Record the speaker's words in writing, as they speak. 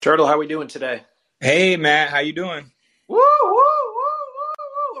Turtle, how we doing today? Hey Matt, how you doing? Woo, woo, woo,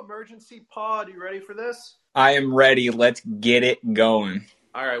 woo, woo. Emergency pod. You ready for this? I am ready. Let's get it going.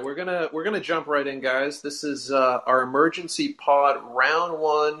 All right, we're gonna jump right in, guys. This is our emergency pod round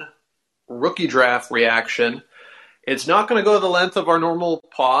one rookie draft reaction. It's not going to go the length of our normal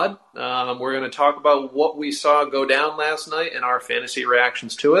pod. We're going to talk about what we saw go down last night and our fantasy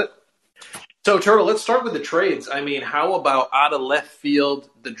reactions to it. So, Turtle, let's start with the trades. I mean, how about out of left field?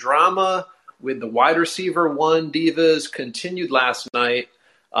 The drama with the wide receiver one divas continued last night.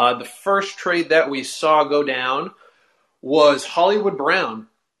 The first trade that we saw go down was Hollywood Brown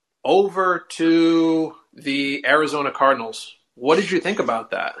over to the Arizona Cardinals. What did you think about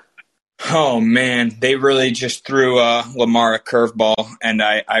that? Oh man, they really just threw Lamar a curveball, and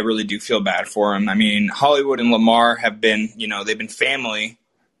I really do feel bad for him. I mean, Hollywood and Lamar have been, they've been family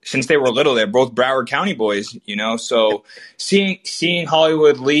since they were little. They're both Broward County boys, So seeing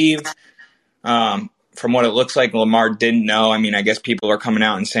Hollywood leave, from what it looks like, Lamar didn't know. I mean, I guess people are coming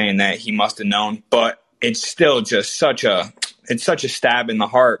out and saying that he must have known, but it's still just such a stab in the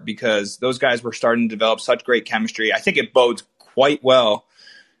heart because those guys were starting to develop such great chemistry. I think it bodes quite well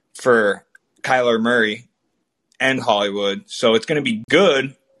for Kyler Murray and Hollywood. So it's going to be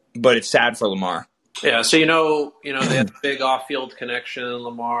good, but it's sad for Lamar. Yeah, so they have a big off-field connection,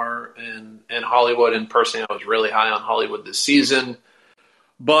 Lamar and Hollywood, and personally I was really high on Hollywood this season.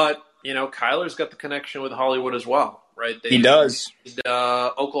 But, Kyler's got the connection with Hollywood as well, right? He does.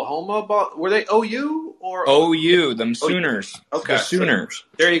 Oklahoma, were they OU or OU, them Sooners. Okay. The Sooners. So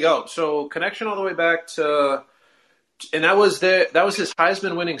there you go. So connection all the way back to and that was his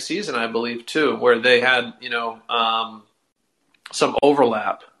Heisman winning season, I believe, too, where they had, some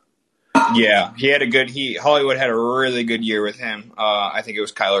overlap. Yeah, Hollywood had a really good year with him. I think it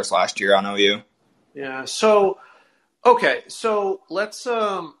was Kyler's last year on OU. Yeah. So, okay. So let's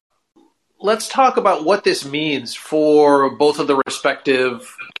talk about what this means for both of the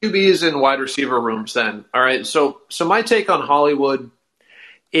respective QBs and wide receiver rooms then. All right. So my take on Hollywood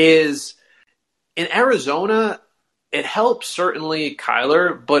is in Arizona, it helps certainly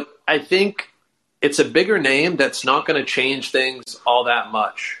Kyler, but I think it's a bigger name that's not going to change things all that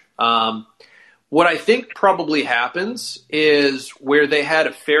much. What I think probably happens is where they had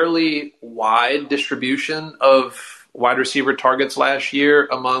a fairly wide distribution of wide receiver targets last year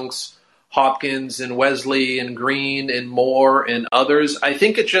amongst Hopkins and Wesley and Green and Moore and others, I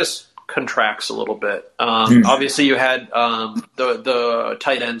think it just contracts a little bit. Obviously, you had the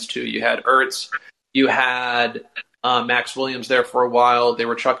tight ends too. You had Ertz, you had Max Williams there for a while. They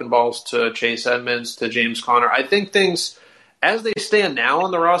were chucking balls to Chase Edmonds, to James Conner. I think things, as they stand now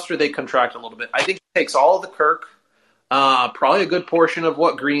on the roster, they contract a little bit. I think it takes all of the Kirk, probably a good portion of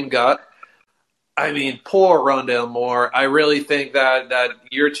what Green got. I mean, poor Rondale Moore. I really think that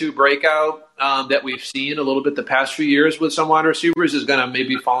year two breakout that we've seen a little bit the past few years with some wide receivers is going to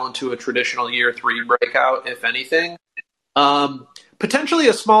maybe fall into a traditional year three breakout, if anything. Potentially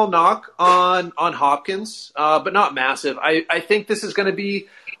a small knock on Hopkins, but not massive. I think this is going to be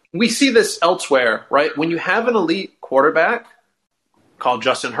 – we see this elsewhere, right? When you have an elite quarterback called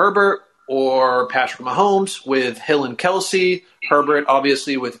Justin Herbert or Patrick Mahomes with Hill and Kelsey, Herbert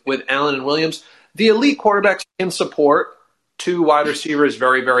obviously with Allen and Williams, the elite quarterbacks can support two wide receivers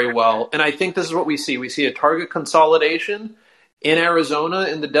very, very well. And I think this is what we see. We see a target consolidation in Arizona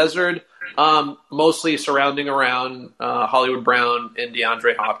in the desert, mostly surrounding around Hollywood Brown and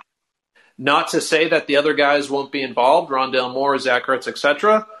DeAndre Hopkins. Not to say that the other guys won't be involved, Rondale Moore, Zach Ertz,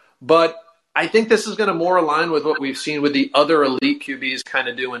 etc., but I think this is going to more align with what we've seen with the other elite QBs kind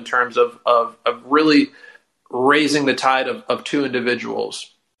of do in terms of really raising the tide of two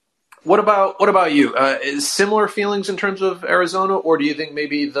individuals. What about you? Is similar feelings in terms of Arizona, or do you think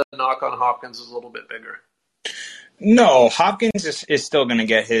maybe the knock on Hopkins is a little bit bigger? No, Hopkins is still going to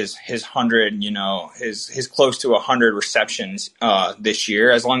get his 100, his close to 100 receptions this year,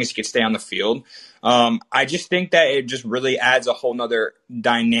 as long as he can stay on the field. I just think that it just really adds a whole nother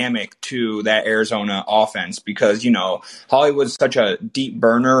dynamic to that Arizona offense because, Hollywood's such a deep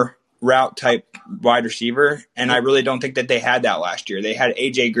burner route type wide receiver, and I really don't think that they had that last year. They had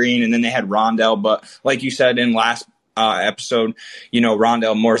A.J. Green, and then they had Rondale, but like you said in last episode,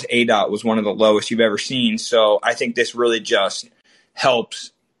 Rondale Moore's ADOT was one of the lowest you've ever seen. So I think this really just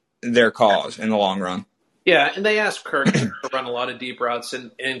helps their cause in the long run. Yeah, and they asked Kirk to run a lot of deep routes,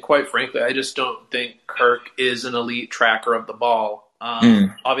 and quite frankly, I just don't think Kirk is an elite tracker of the ball.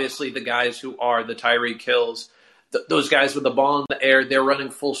 Obviously, the guys who are the Tyreek Hills, those guys with the ball in the air, they're running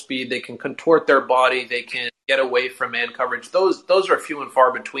full speed. They can contort their body. They can get away from man coverage. Those are few and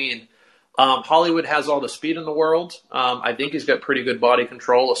far between. Hollywood has all the speed in the world. I think he's got pretty good body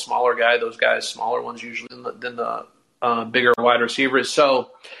control. A smaller guy, those guys, smaller ones usually than the bigger wide receivers.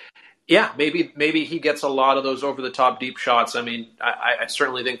 So, yeah, maybe he gets a lot of those over the top deep shots. I mean, I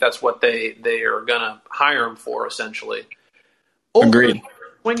certainly think that's what they are going to hire him for, essentially. Agreed.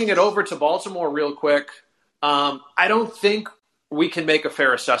 Swinging it over to Baltimore real quick. I don't think we can make a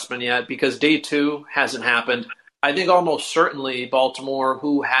fair assessment yet because day 2 hasn't happened. I think almost certainly Baltimore,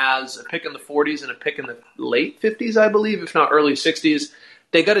 who has a pick in the 40s and a pick in the late 50s, I believe, if not early 60s,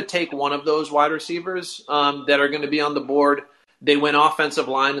 they got to take one of those wide receivers that are going to be on the board. They went offensive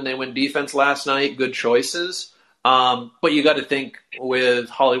line and they went defense last night. Good choices. But you got to think with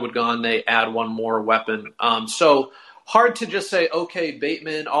Hollywood gone, they add one more weapon. So hard to just say, okay,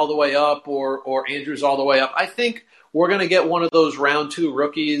 Bateman all the way up or Andrews all the way up. I think we're going to get one of those round 2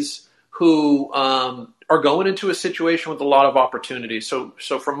 rookies who are going into a situation with a lot of opportunity. So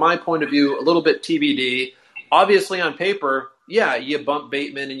from my point of view, a little bit TBD. Obviously on paper, yeah, you bump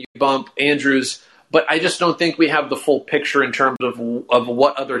Bateman and you bump Andrews, but I just don't think we have the full picture in terms of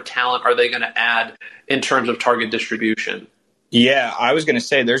what other talent are they going to add in terms of target distribution. Yeah, I was going to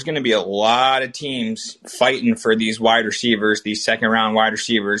say there's going to be a lot of teams fighting for these wide receivers, these second-round wide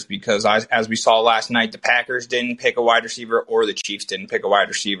receivers, because as we saw last night, the Packers didn't pick a wide receiver or the Chiefs didn't pick a wide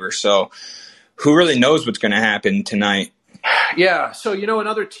receiver. So who really knows what's going to happen tonight? Yeah, so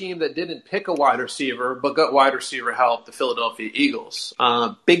another team that didn't pick a wide receiver but got wide receiver help, the Philadelphia Eagles.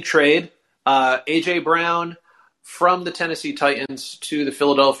 Big trade. A.J. Brown from the Tennessee Titans to the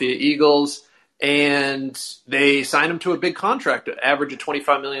Philadelphia Eagles. And they signed him to a big contract, an average of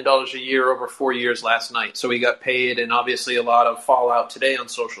 $25 million a year over 4 years last night. So he got paid, and obviously a lot of fallout today on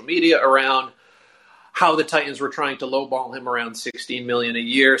social media around how the Titans were trying to lowball him around $16 million a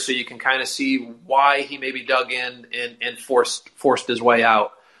year. So you can kind of see why he maybe dug in and forced his way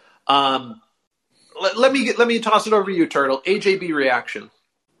out. Let me toss it over to you, Turtle. AJB reaction.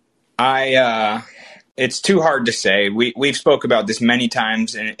 It's too hard to say. We've spoke about this many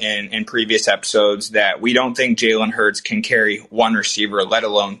times in previous episodes that we don't think Jalen Hurts can carry one receiver, let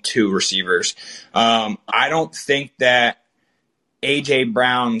alone 2 receivers. I don't think that A.J.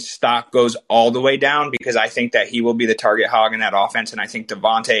 Brown's stock goes all the way down because I think that he will be the target hog in that offense, and I think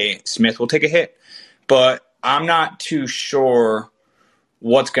Devontae Smith will take a hit. But I'm not too sure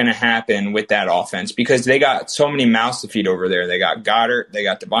what's going to happen with that offense because they got so many mouths to feed over there. They got Goddard, they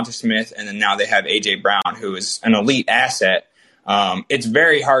got Devonta Smith, and then now they have A.J. Brown, who is an elite asset. It's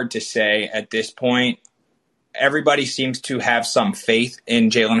very hard to say at this point. Everybody seems to have some faith in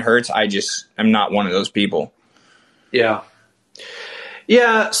Jalen Hurts. I just am not one of those people. Yeah.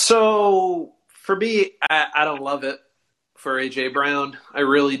 Yeah, so for me, I don't love it for A.J. Brown. I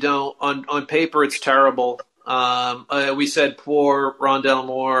really don't. On paper, it's terrible. We said poor Rondale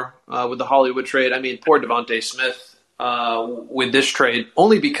Moore with the Hollywood trade. I mean, poor Devontae Smith with this trade,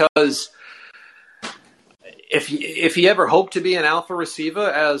 only because if he ever hoped to be an alpha receiver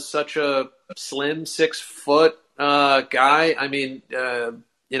as such a slim 6-foot guy, I mean,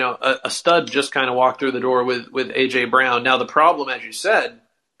 a stud just kind of walked through the door with A.J. Brown. Now, the problem, as you said,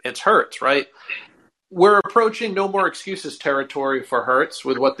 it's Hurts, right? We're approaching no more excuses territory for Hurts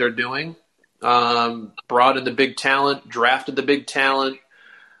with what they're doing. Brought in the big talent, drafted the big talent.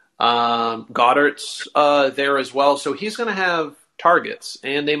 Goddard's there as well. So he's going to have targets,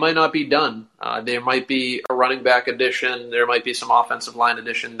 and they might not be done. There might be a running back addition. There might be some offensive line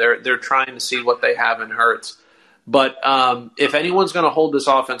addition. They're trying to see what they have in Hurts. But if anyone's going to hold this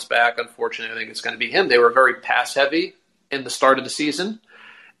offense back, unfortunately, I think it's going to be him. They were very pass-heavy in the start of the season,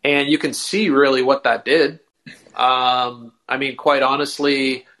 and you can see really what that did. I mean, quite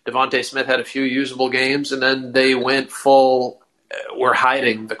honestly, Devontae Smith had a few usable games, and then they went full, we're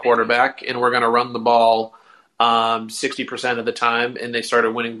hiding the quarterback, and we're going to run the ball 60% of the time, and they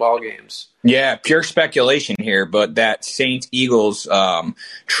started winning ball games. Yeah, pure speculation here, but that Saints-Eagles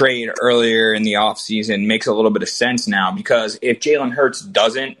trade earlier in the offseason makes a little bit of sense now because if Jalen Hurts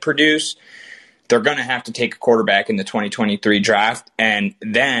doesn't produce, they're going to have to take a quarterback in the 2023 draft, and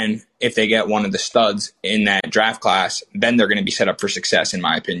then if they get one of the studs in that draft class, then they're going to be set up for success, in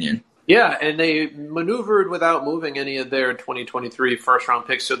my opinion. Yeah, and they maneuvered without moving any of their 2023 first-round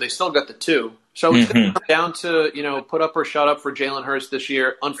picks, so they still got the 2. So it's going to come down to, put up or shut up for Jalen Hurts this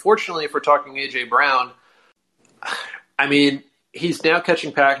year. Unfortunately, if we're talking A.J. Brown, I mean, he's now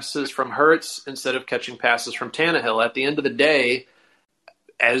catching passes from Hurts instead of catching passes from Tannehill. At the end of the day,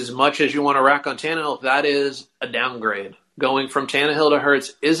 as much as you want to rack on Tannehill, that is a downgrade. Going from Tannehill to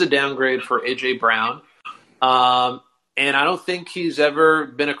Hurts is a downgrade for A.J. Brown. And I don't think he's ever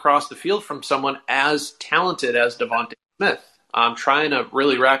been across the field from someone as talented as Devontae Smith. I'm trying to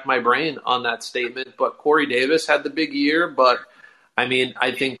really rack my brain on that statement, but Corey Davis had the big year. But I mean,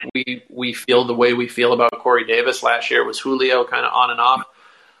 I think we feel the way we feel about Corey Davis. Last year was Julio, kind of on and off.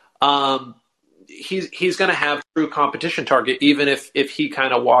 He's going to have true competition target, even if he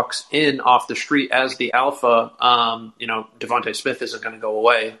kind of walks in off the street as the alpha. Devontae Smith isn't going to go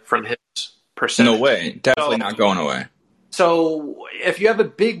away from his percentage. No way. Definitely not going away. So if you have a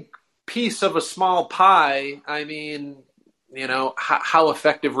big piece of a small pie, I mean, how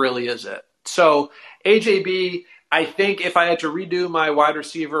effective really is it? So AJB, I think if I had to redo my wide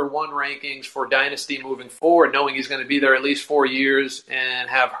receiver 1 rankings for Dynasty moving forward, knowing he's going to be there at least 4 years and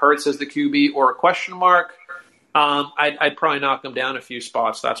have Hurts as the QB or a question mark, I'd probably knock him down a few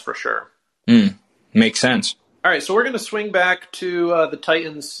spots, that's for sure. Makes sense. All right, so we're going to swing back to the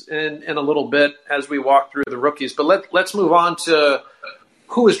Titans in a little bit as we walk through the rookies. But let's move on to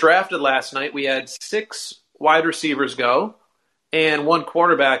who was drafted last night. We had 6 wide receivers go and 1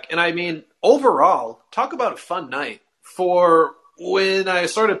 quarterback. And I mean, overall, talk about a fun night. For when I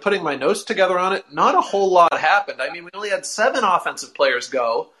started putting my notes together on it, not a whole lot happened. I mean, we only had 7 offensive players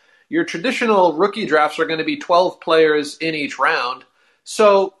go. Your traditional rookie drafts are going to be 12 players in each round.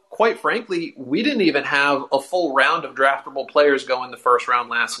 So, quite frankly, we didn't even have a full round of draftable players go in the first round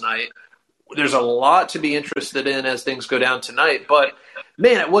last night. There's a lot to be interested in as things go down tonight. But,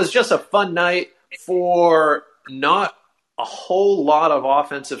 man, it was just a fun night for not a whole lot of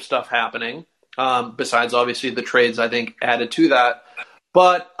offensive stuff happening, besides obviously the trades, I think, added to that.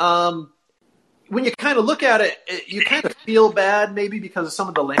 But when you kind of look at it, you kind of feel bad maybe because of some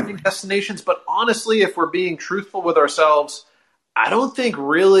of the landing destinations. But honestly, if we're being truthful with ourselves, I don't think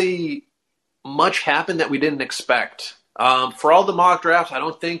really much happened that we didn't expect. For all the mock drafts, I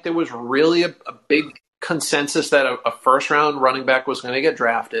don't think there was really a big consensus that a first-round running back was going to get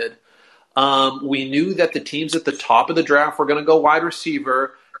drafted. We knew that the teams at the top of the draft were going to go wide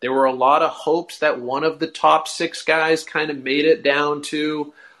receiver. There were a lot of hopes that one of the top 6 guys kind of made it down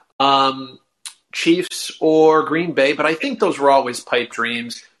to Chiefs or Green Bay, but I think those were always pipe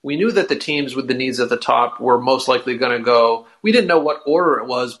dreams. We knew that the teams with the needs at the top were most likely going to go. We didn't know what order it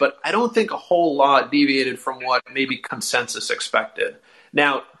was, but I don't think a whole lot deviated from what maybe consensus expected.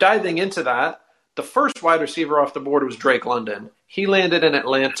 Now, diving into that, the first wide receiver off the board was Drake London. He landed in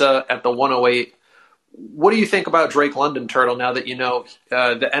Atlanta at the 108. What do you think about Drake London, Turtle, now that you know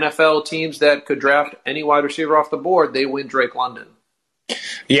the NFL teams that could draft any wide receiver off the board, they win Drake London?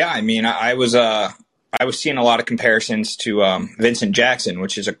 Yeah, I mean, I was seeing a lot of comparisons to Vincent Jackson,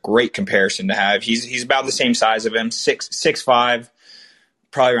 which is a great comparison to have. He's about the same size of him, 6'5",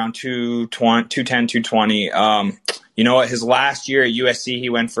 probably around 210, 220. You know what? His last year at USC, he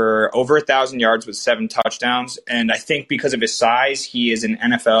went for over 1,000 yards with 7 touchdowns. And I think because of his size, he is an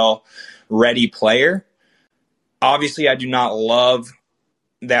NFL-ready player. Obviously, I do not love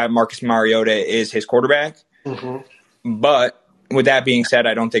that Marcus Mariota is his quarterback. Mm-hmm. But with that being said,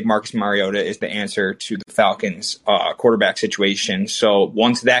 I don't think Marcus Mariota is the answer to the Falcons' quarterback situation. So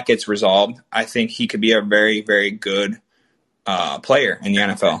once that gets resolved, I think he could be a very, very good player in the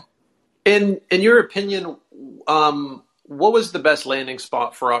NFL. In your opinion, what was the best landing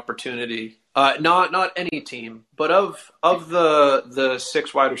spot for opportunity? Not any team, but of the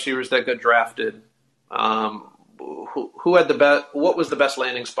 6 wide receivers that got drafted, who had the best? What was the best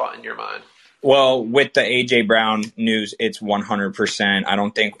landing spot in your mind? Well, with the A.J. Brown news, it's 100%. I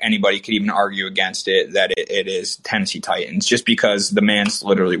don't think anybody could even argue against it that it is Tennessee Titans, just because the man's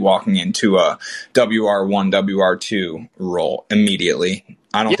literally walking into a WR1, WR2 role immediately.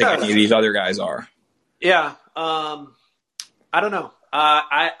 I don't think any of these other guys are. Yeah. I don't know.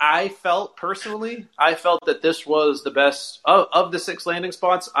 I felt that this was the best of the 6 landing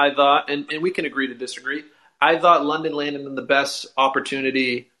spots. I thought, and we can agree to disagree, I thought London landed in the best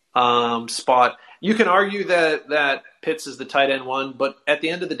opportunity spot. You can argue that Pitts is the tight end 1, but at the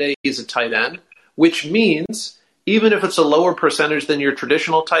end of the day, he's a tight end, which means even if it's a lower percentage than your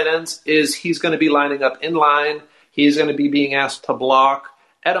traditional tight ends, he's going to be lining up in line. He's going to be being asked to block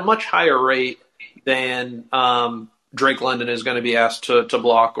at a much higher rate than Drake London is going to be asked to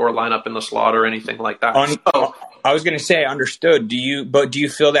block or line up in the slot or anything like that. I was going to say, understood. Do you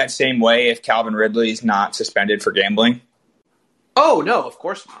feel that same way if Calvin Ridley is not suspended for gambling? Oh, no, of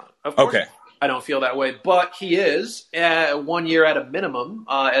course not. Okay. I don't feel that way, but he is 1 year at a minimum,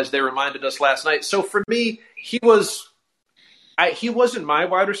 as they reminded us last night. So for me, he wasn't my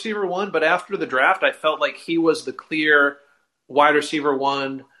wide receiver 1, but after the draft, I felt like he was the clear wide receiver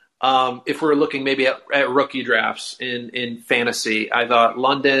 1. If we were looking maybe at rookie drafts in fantasy, I thought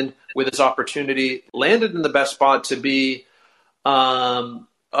London, with his opportunity, landed in the best spot to be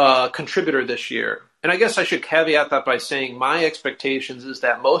a contributor this year. And I guess I should caveat that by saying my expectations is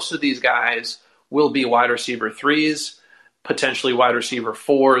that most of these guys will be wide receiver threes, potentially wide receiver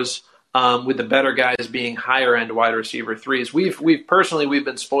fours, with the better guys being higher end wide receiver threes. We've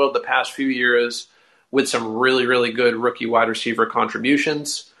been spoiled the past few years with some really, really good rookie wide receiver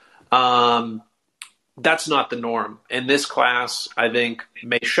contributions. That's not the norm. And this class, I think,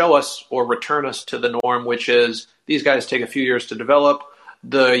 may show us or return us to the norm, which is these guys take a few years to develop.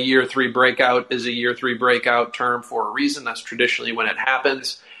 The year 3 breakout is a year 3 breakout term for a reason. That's traditionally when it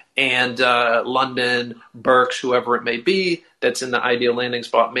happens. And London, Burks, whoever it may be, that's in the ideal landing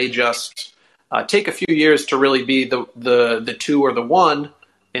spot, may just take a few years to really be the 2 or the 1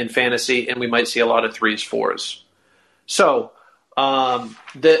 in fantasy, and we might see a lot of 3s, 4s. So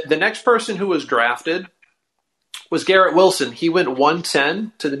the next person who was drafted was Garrett Wilson. He went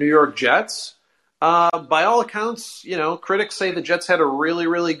 110 to the New York Jets. By all accounts, critics say the Jets had a really,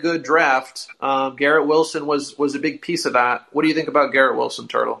 really good draft. Garrett Wilson was a big piece of that. What do you think about Garrett Wilson,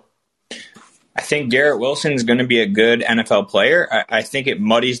 Turtle? I think Garrett Wilson is going to be a good NFL player. I think it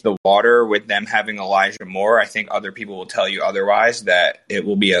muddies the water with them having Elijah Moore. I think other people will tell you otherwise, that it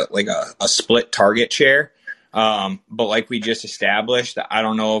will be a split target share. But like we just established, I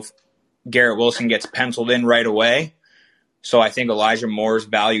don't know if Garrett Wilson gets penciled in right away. So I think Elijah Moore's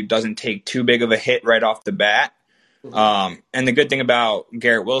value doesn't take too big of a hit right off the bat. And the good thing about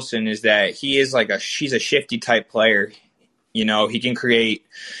Garrett Wilson is that he's a shifty type player. He can create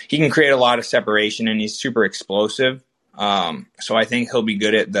a lot of separation, and he's super explosive. So I think he'll be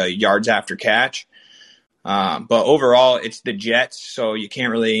good at the yards after catch. But overall, it's the Jets, so you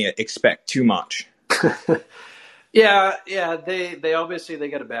can't really expect too much. Yeah. They obviously they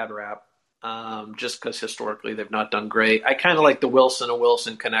get a bad rap. Just because historically they've not done great. I kind of like the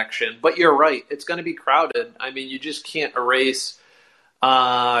Wilson connection, but you're right. It's going to be crowded. I mean, you just can't erase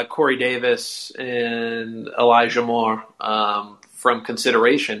Corey Davis and Elijah Moore from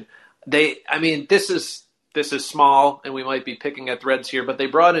consideration. This is small, and we might be picking at threads here, but they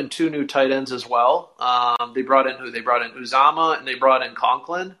brought in 2 new tight ends as well. They brought in Uzama, and they brought in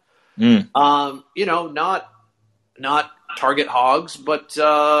Conklin. Not target hogs, but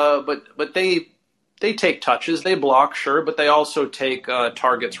they take touches, they block, sure, but they also take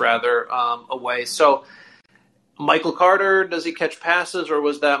targets rather away. So Michael Carter, does he catch passes, or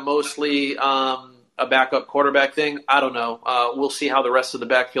was that mostly a backup quarterback thing? I don't know. We'll see how the rest of the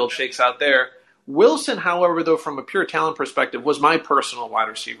backfield shakes out there. Wilson, however, though, from a pure talent perspective, was my personal wide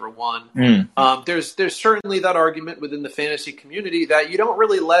receiver 1. There's certainly that argument within the fantasy community that you don't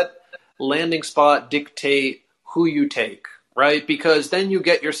really let landing spot dictate who you take, right? Because then you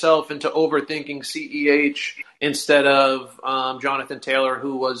get yourself into overthinking CEH instead of Jonathan Taylor,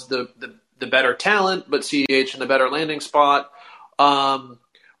 who was the better talent, but CEH in the better landing spot.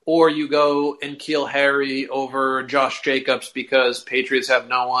 Or you go and N'Keal Harry over Josh Jacobs because Patriots have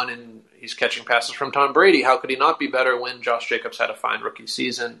no one and he's catching passes from Tom Brady. How could he not be better when Josh Jacobs had a fine rookie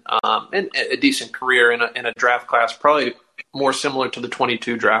season and a decent career in a draft class, probably more similar to the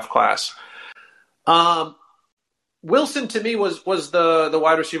 22 draft class? Wilson, to me, was the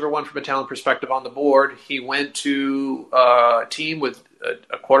wide receiver 1 from a talent perspective on the board. He went to a team with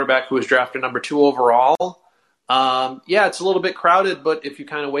a quarterback who was drafted number 2 overall. It's a little bit crowded, but if you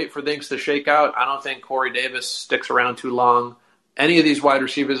kind of wait for things to shake out, I don't think Corey Davis sticks around too long. Any of these wide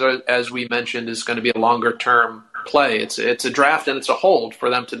receivers, as we mentioned, is going to be a longer-term play. It's a draft and it's a hold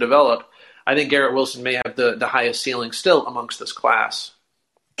for them to develop. I think Garrett Wilson may have the highest ceiling still amongst this class.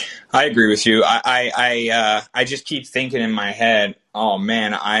 I agree with you. I just keep thinking in my head, oh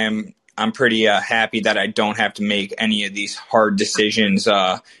man, I'm pretty happy that I don't have to make any of these hard decisions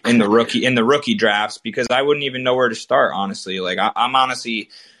in the rookie drafts, because I wouldn't even know where to start, honestly. Like I'm honestly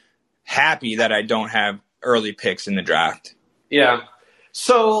happy that I don't have early picks in the draft. Yeah.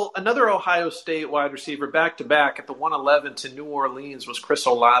 So another Ohio State wide receiver back-to-back at the 111 to New Orleans was Chris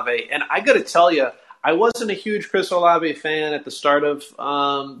Olave. And I got to tell you, I wasn't a huge Chris Olave fan at the start of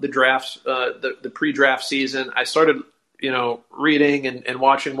the drafts, the pre-draft season. I started, reading and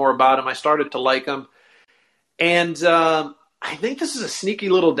watching more about him. I started to like him. And I think this is a sneaky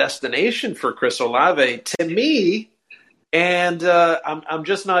little destination for Chris Olave to me. And I'm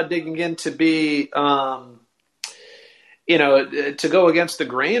just not digging in to be, to go against the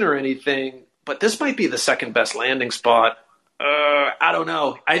grain or anything. But this might be the second best landing spot. I don't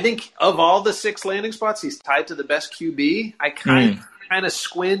know. I think of all the 6 landing spots, he's tied to the best QB. I kind of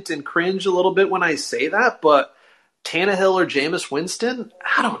squint and cringe a little bit when I say that, but Tannehill or Jameis Winston,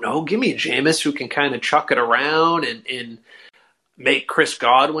 I don't know. Give me Jameis, who can kind of chuck it around and make Chris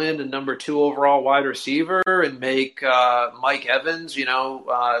Godwin a number 2 overall wide receiver and make Mike Evans,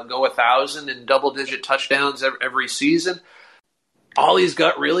 go 1,000 in double-digit touchdowns every season. All he's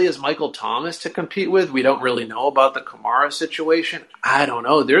got really is Michael Thomas to compete with. We don't really know about the Kamara situation. I don't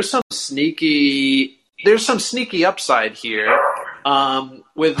know. There's some sneaky upside here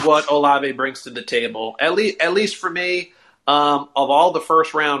with what Olave brings to the table. At least for me, of all the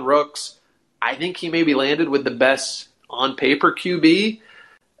first-round rooks, I think he maybe landed with the best on-paper QB.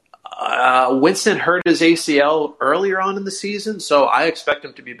 Winston hurt his ACL earlier on in the season, so I expect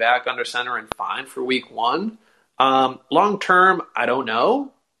him to be back under center and fine for week 1. Long term, I don't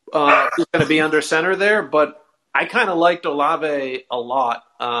know who's going to be under center there, but I kind of liked Olave a lot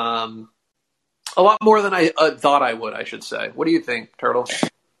more than I thought I would, I should say. What do you think, Turtle?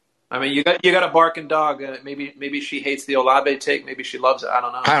 I mean, you got a barking dog. Maybe she hates the Olave take. Maybe she loves it. I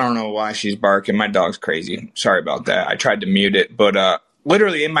don't know. I don't know why she's barking. My dog's crazy. Sorry about that. I tried to mute it, but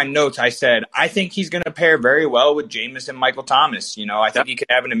literally in my notes I said I think he's going to pair very well with Jameis and Michael Thomas. I think he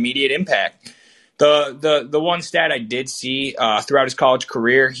could have an immediate impact. The one stat I did see throughout his college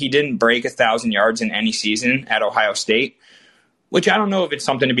career, he didn't break 1,000 yards in any season at Ohio State, which I don't know if it's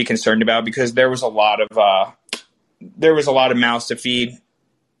something to be concerned about because there was a lot of mouths to feed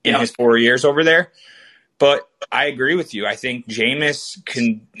in his 4 years over there. But I agree with you. I think if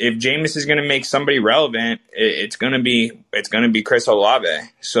Jameis is going to make somebody relevant, it's going to be Chris Olave.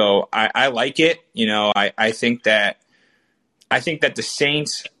 So I like it. I think that the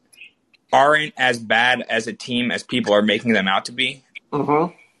Saints aren't as bad as a team as people are making them out to be.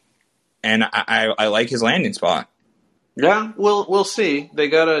 Mm-hmm. And I like his landing spot. Yeah, we'll see. They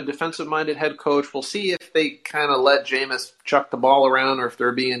got a defensive-minded head coach. We'll see if they kind of let Jameis chuck the ball around or if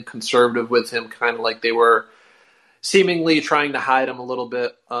they're being conservative with him, kind of like they were seemingly trying to hide him a little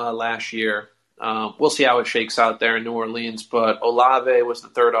bit last year. We'll see how it shakes out there in New Orleans. But Olave was the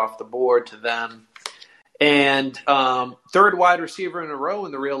third off the board to them. And third wide receiver in a row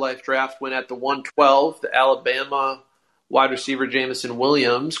in the real-life draft went at the 112. The Alabama wide receiver Jameson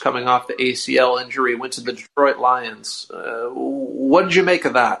Williams, coming off the ACL injury, went to the Detroit Lions. What did you make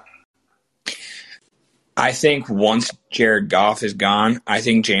of that? I think once Jared Goff is gone, I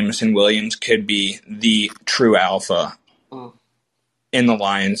think Jameson Williams could be the true alpha on the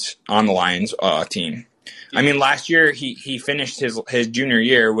Lions team. I mean, last year he finished his junior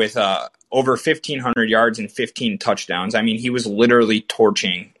year with over 1,500 yards and 15 touchdowns. I mean, he was literally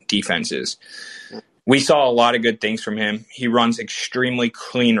torching defenses. We saw a lot of good things from him. He runs extremely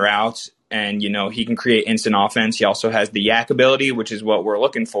clean routes, and, he can create instant offense. He also has the yak ability, which is what we're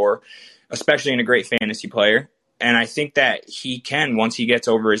looking for, especially in a great fantasy player. And I think that he can, once he gets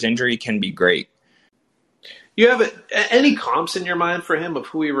over his injury, can be great. You have any comps in your mind for him of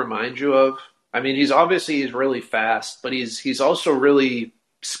who he reminds you of? I mean, he's really fast, but he's also really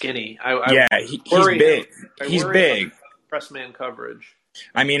skinny. He's big. He's big. Press man coverage.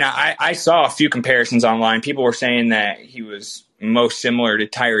 I mean, I saw a few comparisons online. People were saying that he was most similar to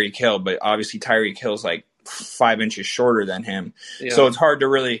Tyreek Hill, but obviously Tyreek Hill's like 5 inches shorter than him. Yeah. So it's hard to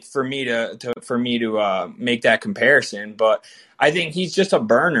really for me to make that comparison. But I think he's just a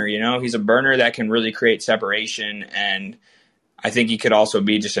burner. He's a burner that can really create separation, and I think he could also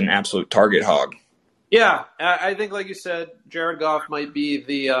be just an absolute target hog. Yeah, I think, like you said, Jared Goff might be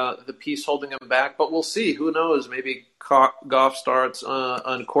the piece holding him back, but we'll see. Who knows? Maybe Goff starts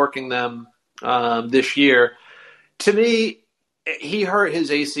uncorking them this year. To me, he hurt his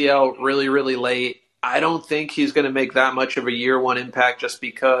ACL really, really late. I don't think he's going to make that much of a year one impact just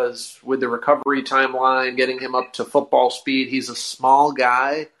because with the recovery timeline, getting him up to football speed, he's a small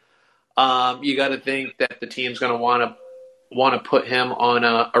guy. You got to think that the team's going to want to put him on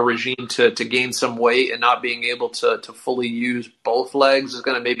a regime to gain some weight, and not being able to fully use both legs is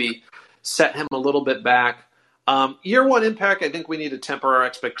going to maybe set him a little bit back. Year one impact, I think we need to temper our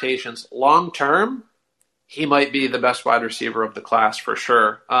expectations. Long term, he might be the best wide receiver of the class for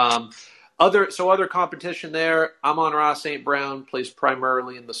sure. Other competition there, Amon-Ra St. Brown plays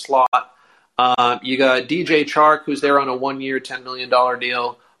primarily in the slot. You got DJ Chark, who's there on a 1-year, $10 million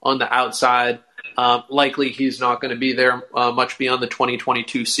deal on the outside. Likely he's not going to be there much beyond the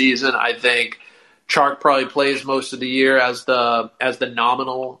 2022 season. I think Chark probably plays most of the year as the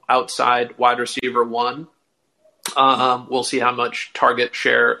nominal outside wide receiver one. We'll see how much target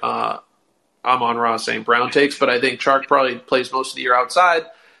share Amon-Ra St. Brown takes, but I think Chark probably plays most of the year outside.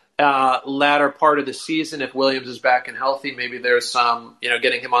 Latter part of the season, if Williams is back and healthy, maybe there's some,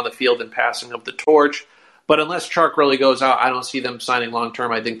 getting him on the field and passing of the torch. But unless Chark really goes out, I don't see them signing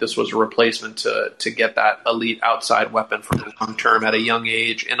long-term. I think this was a replacement to get that elite outside weapon for the long-term at a young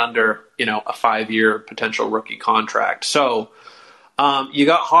age and under, a 5-year potential rookie contract. So You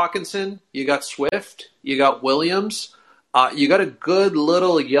got Hawkinson, you got Swift, you got Williams. You got a good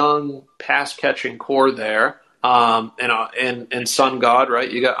little young pass catching core there. And Sun God,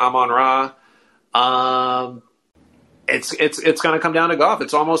 right? You got Amon Ra. It's going to come down to Goff.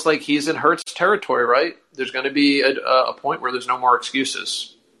 It's almost like he's in Hurts territory, right? There's going to be a point where there's no more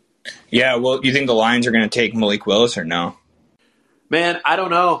excuses. Yeah, well, you think the Lions are going to take Malik Willis or no? Man, I don't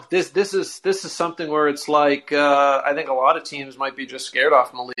know. This is something where it's like I think a lot of teams might be just scared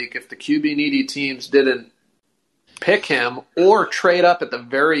off Malik if the QB needy teams didn't pick him or trade up at the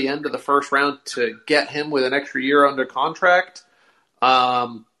very end of the first round to get him with an extra year under contract.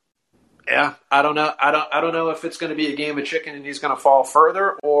 Yeah, I don't know. I don't know if it's going to be a game of chicken and he's going to fall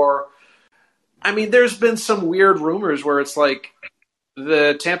further, or I mean, there's been some weird rumors where it's like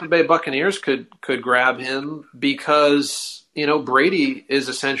the Tampa Bay Buccaneers could grab him because, you know, Brady is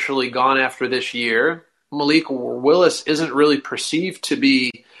essentially gone after this year. Malik Willis isn't really perceived to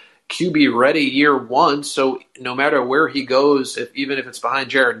be QB ready year one, so no matter where he goes, even if it's behind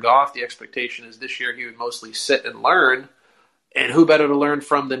Jared Goff, the expectation is this year he would mostly sit and learn. And who better to learn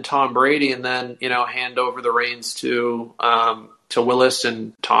from than Tom Brady, and then, you know, hand over the reins to Willis,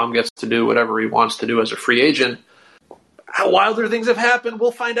 and Tom gets to do whatever he wants to do as a free agent. How wilder things have happened,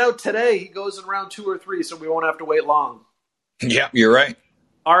 we'll find out today. He goes in round 2 or 3, so we won't have to wait long. Yeah, you're right.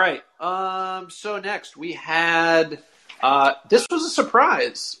 All right. So next we had this was a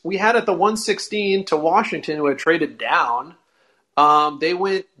surprise. We had at the 116 to Washington, who had traded down. They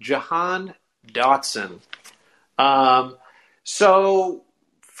went Jahan Dotson. So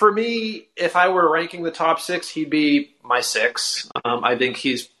for me, if I were ranking the top 6, he'd be my 6. I think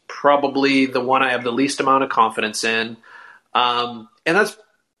he's probably the one I have the least amount of confidence in. And that's,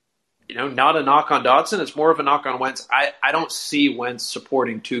 you know, not a knock on Dotson. It's more of a knock on Wentz. I don't see Wentz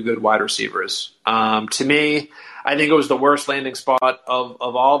supporting 2 good wide receivers. To me, I think it was the worst landing spot of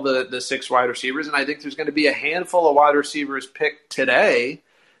all the 6 wide receivers. And I think there's going to be a handful of wide receivers picked today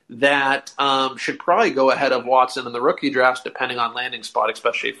that should probably go ahead of Watson in the rookie drafts, depending on landing spot,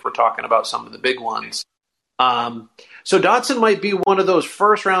 especially if we're talking about some of the big ones. So Dotson might be one of those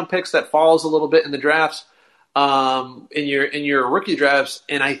first-round picks that falls a little bit in the drafts, in your rookie drafts,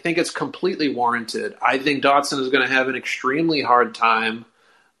 and I think it's completely warranted. I think Dotson is going to have an extremely hard time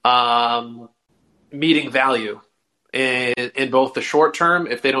meeting value in both the short term,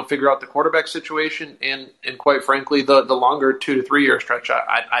 if they don't figure out the quarterback situation, and quite frankly, the longer 2 to 3 year stretch.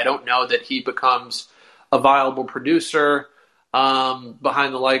 I don't know that he becomes a viable producer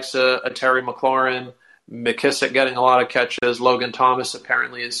behind the likes of Terry McLaurin, McKissick getting a lot of catches. Logan Thomas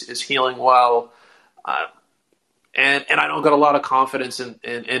apparently is healing well. And I don't got a lot of confidence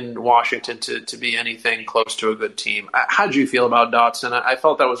in Washington to be anything close to a good team. How did you feel about Dotson? I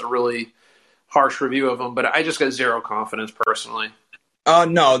felt that was a really harsh review of him, but I just got zero confidence personally.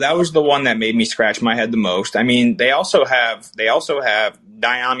 No, that was the one that made me scratch my head the most. I mean, they also have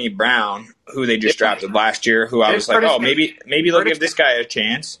Dyami Brown, who they just drafted last year, who I was like, oh, maybe they'll give this guy a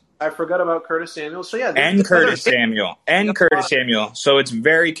chance. I forgot about Curtis Samuel. So yeah, and Curtis Samuel. So it's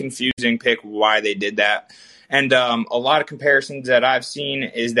very confusing pick why they did that. And a lot of comparisons that I've seen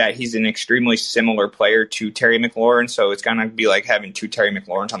is that he's an extremely similar player to Terry McLaurin. So it's going to be like having 2 Terry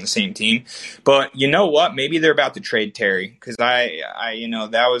McLaurins on the same team. But you know what? Maybe they're about to trade Terry, because I you know,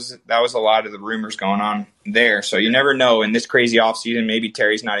 that was a lot of the rumors going on there. So you never know. In this crazy offseason, maybe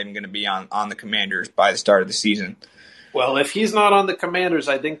Terry's not even going to be on the Commanders by the start of the season. Well, if he's not on the Commanders,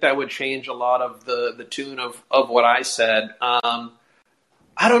 I think that would change a lot of the tune of what I said.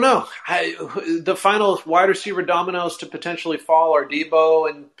 I don't know. The final wide receiver dominoes to potentially fall are Debo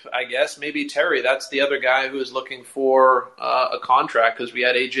and I guess maybe Terry. That's the other guy who is looking for a contract, because we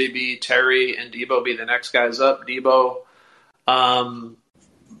had AJB, Terry, and Debo be the next guys up. Debo,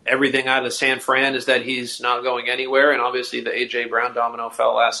 everything out of San Fran is that he's not going anywhere, and obviously the AJ Brown domino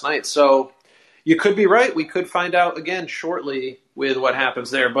fell last night. So you could be right. We could find out again shortly with what happens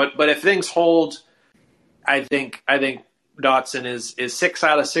there. But if things hold, I think Dotson is 6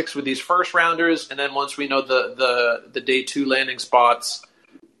 out of 6 with these first rounders, and then once we know the day 2 landing spots,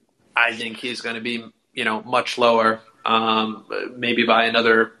 I think he's going to be, you know, much lower, maybe by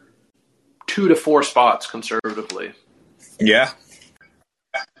another 2 to 4 spots conservatively. Yeah.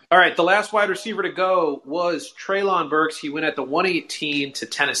 All right, the last wide receiver to go was Treylon Burks. He went at the 118 to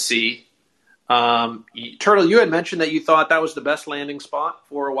Tennessee. Turtle, you had mentioned that you thought that was the best landing spot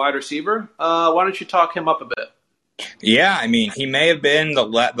for a wide receiver. Why don't you talk him up a bit? Yeah, I mean, he may have been the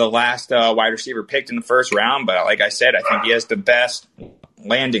last wide receiver picked in the first round, but like I said, I think he has the best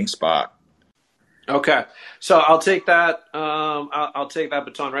landing spot. Okay, so I'll take that. I'll take that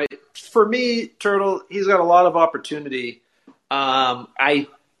baton. Right, for me, Turtle, he's got a lot of opportunity I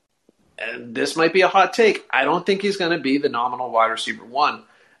and this might be a hot take. I don't think he's going to be the nominal wide receiver one.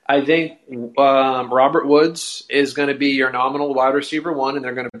 I think Robert Woods is going to be your nominal wide receiver one, and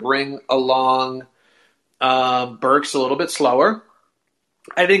they're going to bring along Burks a little bit slower.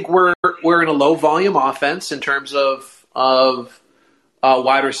 I think we're in a low volume offense in terms of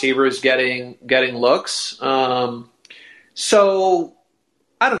wide receivers getting looks. So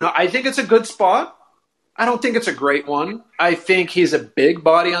I don't know. I think it's a good spot. I don't think it's a great one. I think he's a big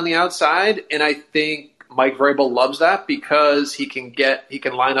body on the outside, and I think Mike Vrabel loves that because he can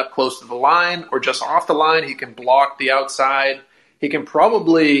line up close to the line or just off the line. He can block the outside. He can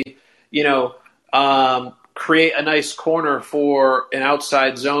probably, create a nice corner for an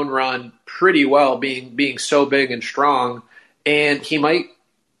outside zone run pretty well, being so big and strong. And he might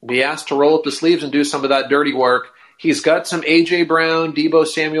be asked to roll up the sleeves and do some of that dirty work. He's got some A.J. Brown, Deebo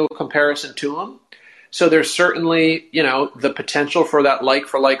Samuel comparison to him. So there's certainly, the potential for that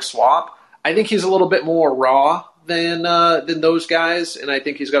like-for-like swap. I think he's a little bit more raw than those guys, and I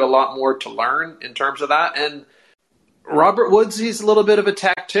think he's got a lot more to learn in terms of that. And Robert Woods, he's a little bit of a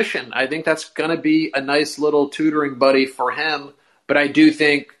tactician. I think that's going to be a nice little tutoring buddy for him. But I do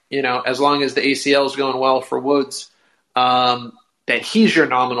think, as long as the ACL is going well for Woods, that he's your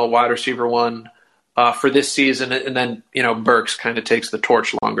nominal wide receiver one for this season. And then, Burks kind of takes the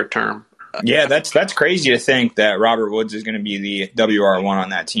torch longer term. Yeah, that's crazy to think that Robert Woods is going to be the WR1 on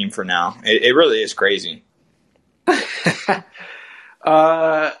that team for now. It really is crazy.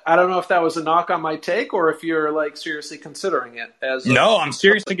 I don't know if that was a knock on my take or if you're seriously considering it. No, I'm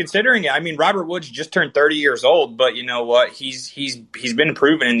seriously considering it. I mean, Robert Woods just turned 30 years old, but you know what? He's been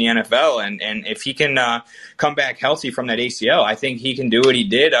proven in the NFL, and if he can come back healthy from that ACL, I think he can do what he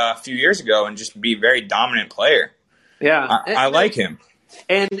did a few years ago and just be a very dominant player. Yeah, I like him.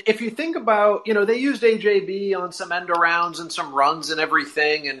 And if you think about, they used AJB on some end arounds and some runs and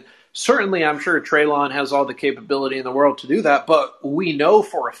everything, and certainly I'm sure Treylon has all the capability in the world to do that, but we know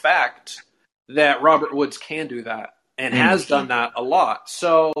for a fact that Robert Woods can do that and has done that a lot.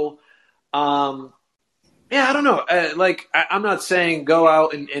 So, I don't know. I'm not saying go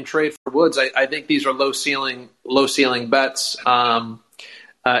out and trade for Woods. I think these are low ceiling bets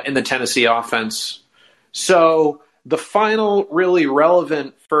in the Tennessee offense. So the final really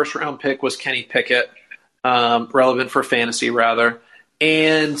relevant first round pick was Kenny Pickett, relevant for fantasy rather.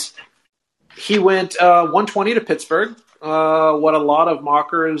 And he went 120 to Pittsburgh, what a lot of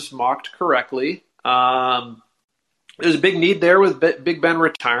mockers mocked correctly. There's a big need there with Big Ben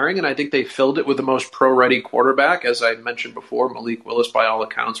retiring, and I think they filled it with the most pro-ready quarterback. As I mentioned before, Malik Willis, by all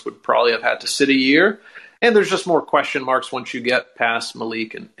accounts, would probably have had to sit a year. And there's just more question marks once you get past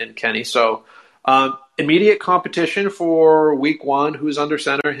Malik and Kenny. So immediate competition for week one, who's under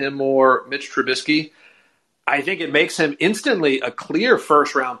center, him or Mitch Trubisky. I think it makes him instantly a clear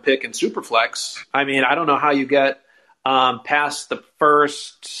first-round pick in Superflex. I mean, I don't know how you get past the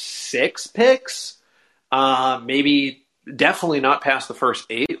first 6 picks. Maybe definitely not past the first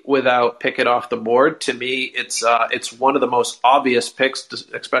 8 without Pickett off the board. To me, it's one of the most obvious picks,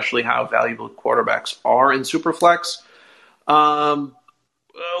 especially how valuable quarterbacks are in Superflex.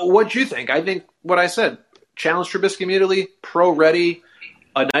 What do you think? I think what I said. Challenge Trubisky immediately, pro-ready.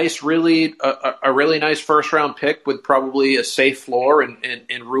 A really nice first round pick with probably a safe floor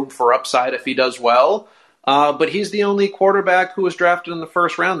and room for upside if he does well. But he's the only quarterback who was drafted in the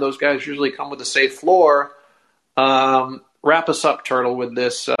first round. Those guys usually come with a safe floor. Wrap us up, Turtle, with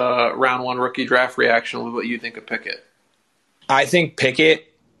this round one rookie draft reaction with what you think of Pickett. I think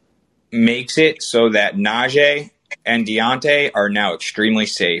Pickett makes it so that Najee and Deontay are now extremely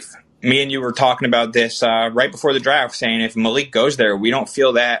safe. Me and you were talking about this right before the draft, saying if Malik goes there, we don't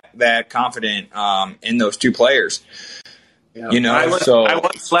feel that confident in those two players. Yeah.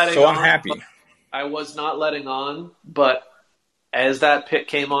 I'm happy. I was not letting on, but as that pick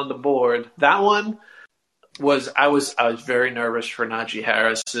came on the board, that one was I was very nervous for Najee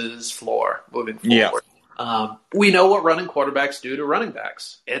Harris's floor moving forward. Yeah. We know what running quarterbacks do to running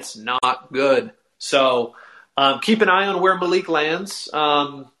backs. It's not good. So keep an eye on where Malik lands.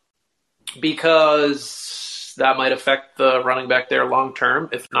 Because that might affect the running back there long term,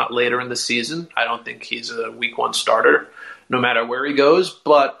 if not later in the season. I don't think he's a week 1 starter, no matter where he goes.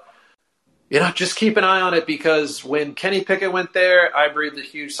 But, just keep an eye on it because when Kenny Pickett went there, I breathed a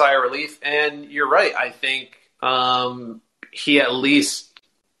huge sigh of relief. And you're right. I think he at least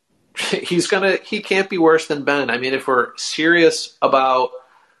he can't be worse than Ben. I mean, if we're serious about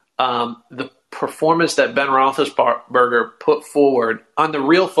the performance that Ben Roethlisberger put forward on the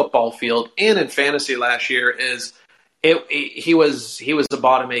real football field and in fantasy last year he was a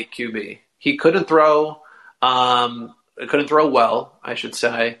bottom 8 QB. He couldn't throw. couldn't throw well, I should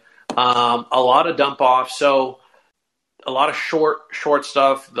say. A lot of dump off, so a lot of short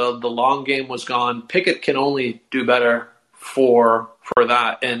stuff. The long game was gone. Pickett can only do better for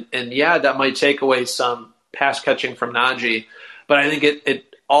that, and yeah, that might take away some pass catching from Najee, but I think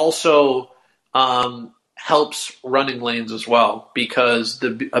it also helps running lanes as well, because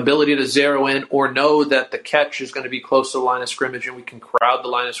the ability to zero in or know that the catch is going to be close to the line of scrimmage and we can crowd the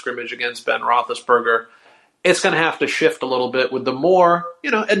line of scrimmage against Ben Roethlisberger. It's going to have to shift a little bit with the more,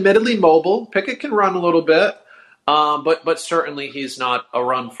 admittedly mobile. Pickett can run a little bit, but certainly he's not a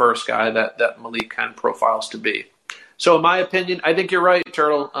run-first guy that Malik kind of profiles to be. So in my opinion, I think you're right,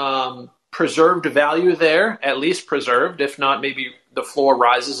 Turtle. Preserved value there, at least preserved. If not, maybe the floor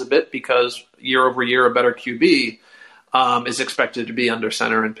rises a bit because year over year a better QB is expected to be under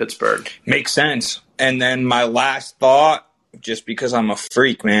center in Pittsburgh. Makes sense. And then my last thought, just because I'm a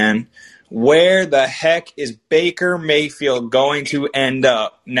freak, man, where the heck is Baker Mayfield going to end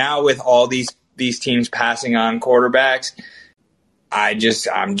up now with all these teams passing on quarterbacks?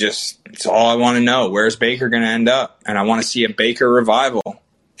 It's all I want to know. Where's Baker going to end up? And I want to see a Baker revival.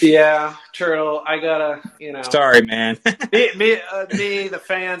 Yeah, Turtle, I gotta, Sorry, man. me, the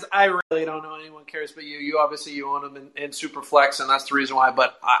fans, I really don't know anyone cares but you. You obviously, you own them in Superflex, and that's the reason why.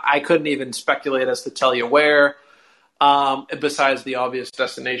 But I couldn't even speculate as to tell you where, besides the obvious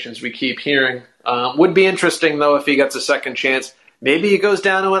destinations we keep hearing. Would be interesting, though, if he gets a second chance. Maybe he goes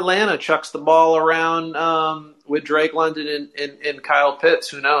down to Atlanta, chucks the ball around with Drake London and Kyle Pitts.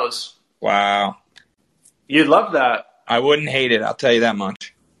 Who knows? Wow. You'd love that. I wouldn't hate it, I'll tell you that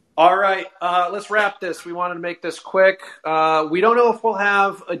much. All right, let's wrap this. We wanted to make this quick. We don't know if we'll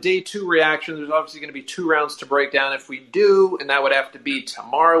have a day 2 reaction. There's obviously going to be 2 rounds to break down if we do, and that would have to be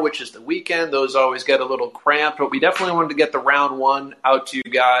tomorrow, which is the weekend. Those always get a little cramped, but we definitely wanted to get the round 1 out to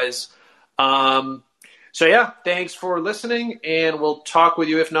you guys. So, yeah, thanks for listening, and we'll talk with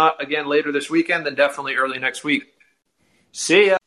you, if not, again, later this weekend, then definitely early next week. See ya.